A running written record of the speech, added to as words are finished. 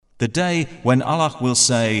The day when Allah will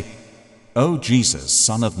say, O Jesus,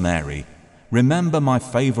 son of Mary, remember my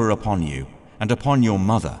favor upon you and upon your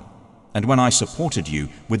mother, and when I supported you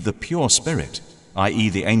with the pure spirit, i.e.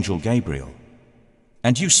 the angel Gabriel,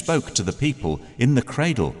 and you spoke to the people in the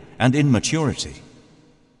cradle and in maturity.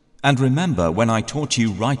 And remember when I taught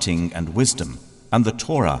you writing and wisdom, and the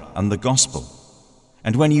Torah and the Gospel,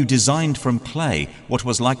 and when you designed from clay what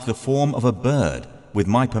was like the form of a bird with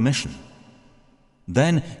my permission.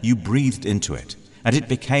 Then you breathed into it, and it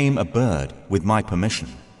became a bird with my permission.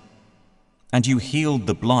 And you healed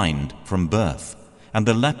the blind from birth, and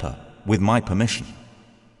the leper with my permission.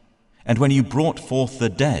 And when you brought forth the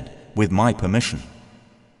dead with my permission.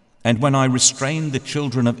 And when I restrained the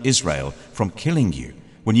children of Israel from killing you,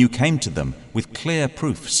 when you came to them with clear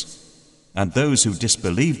proofs, and those who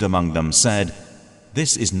disbelieved among them said,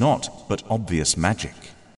 This is not but obvious magic.